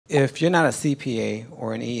If you're not a CPA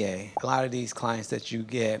or an EA, a lot of these clients that you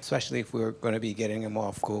get, especially if we're going to be getting them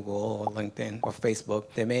off Google or LinkedIn or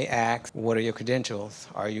Facebook, they may ask, what are your credentials?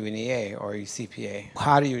 Are you an EA or are you CPA?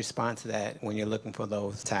 How do you respond to that when you're looking for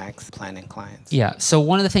those tax planning clients? Yeah, so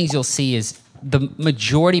one of the things you'll see is the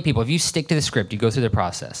majority of people, if you stick to the script, you go through the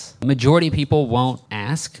process, the majority of people won't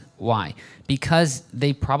ask. Why? Because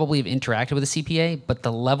they probably have interacted with a CPA, but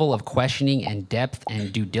the level of questioning and depth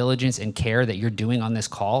and due diligence and care that you're doing on this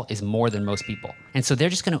call is more than most people. And so they're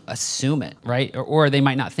just going to assume it, right? Or they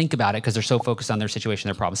might not think about it because they're so focused on their situation,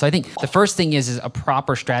 their problem. So I think the first thing is a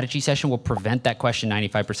proper strategy session will prevent that question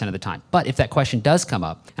 95% of the time. But if that question does come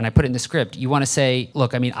up, and I put it in the script, you want to say,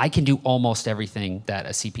 look, I mean, I can do almost everything that a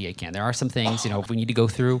CPA can. There are some things, if we need to go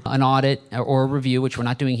through an audit or a review, which we're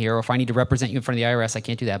not doing here, or if I need to represent you in front of the IRS, I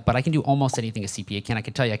can't do that. But I can do almost anything a CPA can. I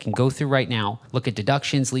can tell you, I can go through right now, look at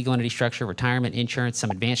deductions, legal entity structure, retirement, insurance,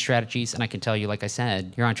 some advanced strategies, and I can tell you, like I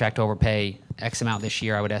said, you're on track to overpay X amount this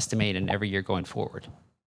year, I would estimate, and every year going forward.